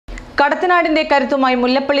കടത്തനാടിന്റെ കരുത്തുമായി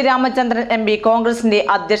Mullappally Ramachandran M P കോൺഗ്രസിന്റെ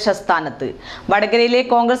അധ്യക്ഷ സ്ഥാനത്ത്. വടകരയിലെ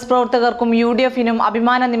കോൺഗ്രസ് പ്രവർത്തകർക്കും UDFിനും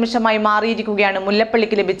അഭിമാന നിമിഷമായി മാറിയിരിക്കുകയാണ്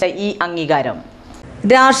മുല്ലപ്പള്ളിക്ക് ലഭിച്ച ഈ അംഗീകാരം.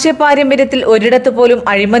 രാഷ്ട്രീയ പാരമ്പര്യത്തിൽ ഒരിടത്ത് പോലും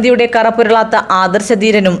അഴിമതിയുടെ കറപുരളാത്ത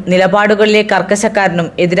ആദർശധീരനും നിലപാടുകളിലെ കർക്കശക്കാരനും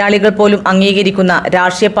എതിരാളികൾ പോലും അംഗീകരിക്കുന്ന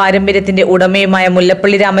രാഷ്ട്രീയ പാരമ്പര്യത്തിന്റെ ഉടമയുമായ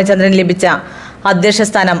മുല്ലപ്പള്ളി രാമചന്ദ്രൻ ലഭിച്ച അധ്യക്ഷ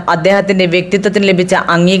സ്ഥാനം അദ്ദേഹത്തിന്റെ വ്യക്തിത്വത്തിന് ലഭിച്ച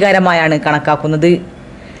അംഗീകാരമായാണ് കണക്കാക്കുന്നത്.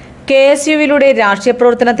 KSUവിലൂടെ രാഷ്ട്രീയ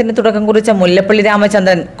പ്രവർത്തനത്തിന് തുടക്കം കുറിച്ച മുല്ലപ്പള്ളി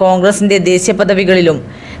രാമചന്ദ്രൻ കോൺഗ്രസിന്റെ ദേശീയ പദവികളിലും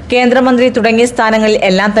കേന്ദ്രമന്ത്രി തുടങ്ങിയ സ്ഥാനങ്ങളിൽ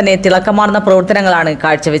എല്ലാം തന്നെ തിളക്കമാർന്ന പ്രവർത്തനങ്ങളാണ്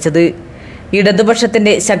കാഴ്ചവെച്ചത്.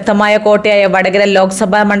 ഇടതുപക്ഷത്തിന്റെ ശക്തമായ കോട്ടയായ വടകര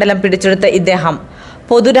ലോക്സഭാ മണ്ഡലം പിടിച്ചെടുത്ത ഇദ്ദേഹം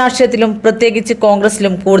പൊതുരാഷ്ട്രീയത്തിലും പ്രത്യേകിച്ച്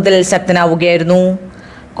കോൺഗ്രസിലും കൂടുതൽ ശക്തനാവുകയായിരുന്നു.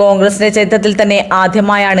 കോൺഗ്രസിന്റെ ചരിത്രത്തിൽ തന്നെ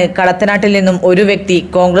ആദ്യമായാണ് കടത്തനാട്ടിൽ നിന്നും ഒരു വ്യക്തി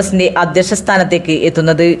കോൺഗ്രസിന്റെ അധ്യക്ഷ സ്ഥാനത്തേക്ക്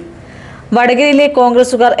എത്തുന്നത്. വടകരയിലെ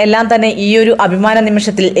കോൺഗ്രസുകാർ എല്ലാം തന്നെ ഈയൊരു അഭിമാന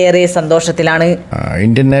നിമിഷത്തിൽ ഏറെ സന്തോഷത്തിലാണ്.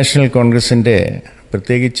 ഇന്ത്യൻ നാഷണൽ കോൺഗ്രസിൻ്റെ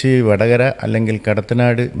പ്രത്യേകിച്ച് വടകര അല്ലെങ്കിൽ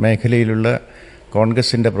കടത്തനാട് മേഖലയിലുള്ള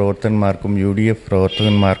കോൺഗ്രസിൻ്റെ പ്രവർത്തകന്മാർക്കും UDF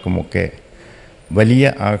പ്രവർത്തകന്മാർക്കുമൊക്കെ വലിയ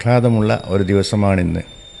ആഹ്ലാദമുള്ള ഒരു ദിവസമാണിന്ന്.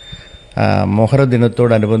 മൊഹറ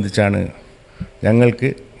ദിനത്തോടനുബന്ധിച്ചാണ് ഞങ്ങൾക്ക്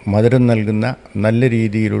മധുരം നൽകുന്ന നല്ല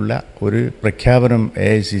രീതിയിലുള്ള ഒരു പ്രഖ്യാപനം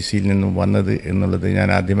AICCയിൽ നിന്നും വന്നത് എന്നുള്ളത് ഞാൻ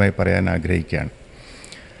ആദ്യമായി പറയാൻ ആഗ്രഹിക്കുകയാണ്.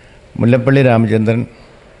 മുല്ലപ്പള്ളി രാമചന്ദ്രൻ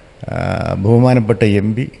ബഹുമാനപ്പെട്ട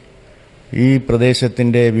MP ഈ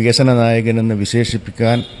പ്രദേശത്തിൻ്റെ വികസന നായകനെന്ന്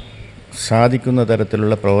വിശേഷിപ്പിക്കാൻ സാധിക്കുന്ന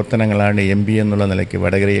തരത്തിലുള്ള പ്രവർത്തനങ്ങളാണ് MP എന്നുള്ള നിലയ്ക്ക്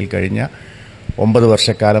വടകരയിൽ കഴിഞ്ഞ 9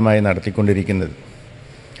 വർഷക്കാലമായി നടത്തിക്കൊണ്ടിരിക്കുന്നത്.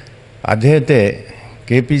 അദ്ദേഹത്തെ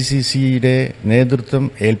KPCCയുടെ നേതൃത്വം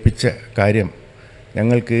ഏൽപ്പിച്ച കാര്യം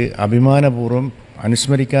ഞങ്ങൾക്ക് അഭിമാനപൂർവ്വം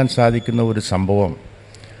അനുസ്മരിക്കാൻ സാധിക്കുന്ന ഒരു സംഭവം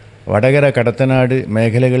വടകര കടത്തനാട്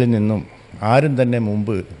മേഖലകളിൽ നിന്നും ആരും തന്നെ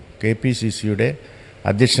മുമ്പ് KPCCയുടെ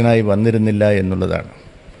അധ്യക്ഷനായി വന്നിരുന്നില്ല എന്നുള്ളതാണ്.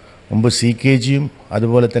 മുമ്പ് CKGയും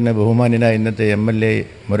അതുപോലെ തന്നെ ബഹുമാന്യനായ ഇന്നത്തെ MLA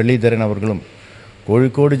മുരളീധരൻ അവർകളും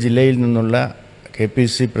കോഴിക്കോട് ജില്ലയിൽ നിന്നുള്ള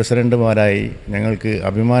KPCC പ്രസിഡന്റുമാരായി ഞങ്ങൾക്ക്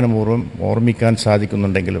അഭിമാനപൂർവ്വം ഓർമ്മിക്കാൻ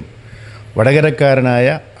സാധിക്കുന്നുണ്ടെങ്കിലും വടകരക്കാരനായ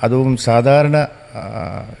അതും സാധാരണ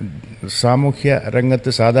സാമൂഹ്യ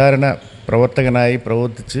രംഗത്ത് സാധാരണ പ്രവർത്തകനായി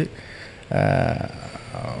പ്രവർത്തിച്ച്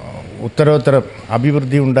ഉത്തരോത്തരം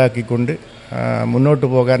അഭിവൃദ്ധി ഉണ്ടാക്കിക്കൊണ്ട് മുന്നോട്ട്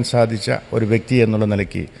പോകാൻ സാധിച്ച ഒരു വ്യക്തി എന്നുള്ള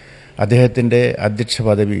നിലയ്ക്ക് അദ്ദേഹത്തിൻ്റെ അധ്യക്ഷ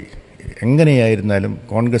പദവി എങ്ങനെയായിരുന്നാലും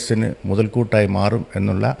കോൺഗ്രസ്സിന് മുതൽക്കൂട്ടായി മാറും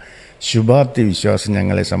എന്നുള്ള ശുഭാപ്തി വിശ്വാസം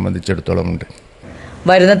ഞങ്ങളെ സംബന്ധിച്ചിടത്തോളം ഉണ്ട്.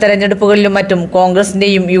 വരുന്ന തെരഞ്ഞെടുപ്പുകളിലും മറ്റും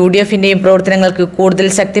കോൺഗ്രസിന്റെയും UDFിന്റെയും പ്രവർത്തനങ്ങൾക്ക് കൂടുതൽ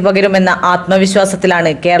ശക്തി പകരുമെന്ന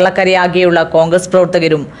ആത്മവിശ്വാസത്തിലാണ് കേരളക്കരയാകെയുള്ള കോൺഗ്രസ്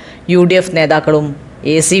പ്രവർത്തകരും UDF നേതാക്കളും.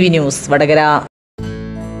 ACV news Vadakara.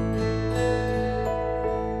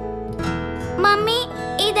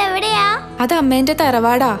 അത് അമ്മേന്റെ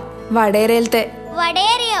തറവാടാ, വടകരയിലത്തെ.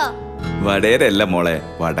 വടകരയോ? വടകരയല്ല മോളെ,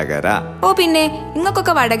 വടകര. ഓ പിന്നെ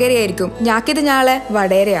നിങ്ങൾക്കൊക്കെ വടകരയായിരിക്കും. ഞാക്കിത് ഞാളെ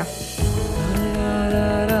വടകരയാ.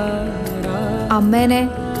 അമ്മേനെ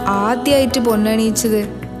ആദ്യമായിട്ട് പൊന്നണീച്ചത്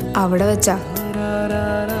അവിടെ വെച്ചാ.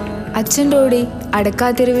 അച്ഛൻ്റെ ഓടി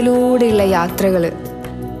അടക്കാത്തെരുവിലൂടെയുള്ള യാത്രകള്,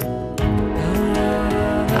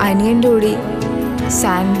 അനിയൻ്റെ ഓടി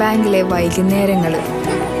സാൻഡ് ബാങ്കിലെ വൈകുന്നേരങ്ങള്,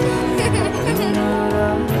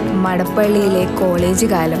 മടപ്പള്ളിയിലെ കോളേജ്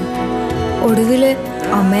കാലം, ഒടുവില്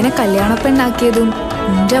അമ്മേനെ കല്യാണപ്പെണ്ണാക്കിയതും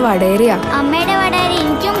എന്റെ വടകരയാ. അമ്മയുടെ വടകര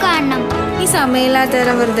എനിക്കും കാണണം. ഈ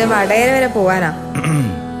സമയമില്ലാത്തരം വെറുതെ വടകര വരെ പോവാനാ?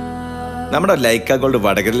 നമ്മുടെ ലൈക്ക ഗോൾഡ്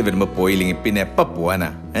വടകരയിൽ വരുമ്പോ പോയില്ലെങ്കിൽ പിന്നെ എപ്പ പോവാനാ?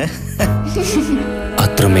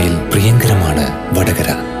 അത്രമേൽ പ്രിയങ്കരമാണ് Vadakara.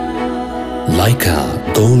 Lyca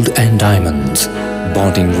gold and diamonds,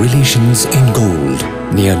 bonding relations in gold,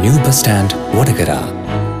 near new bus stand Vadakara.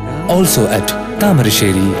 Also at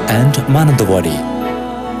Thamarassery and Mananthavady.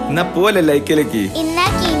 എന്നാ പോലെ ലൈക്കിലേക്ക്. ഇന്നാ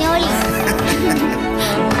കിനോ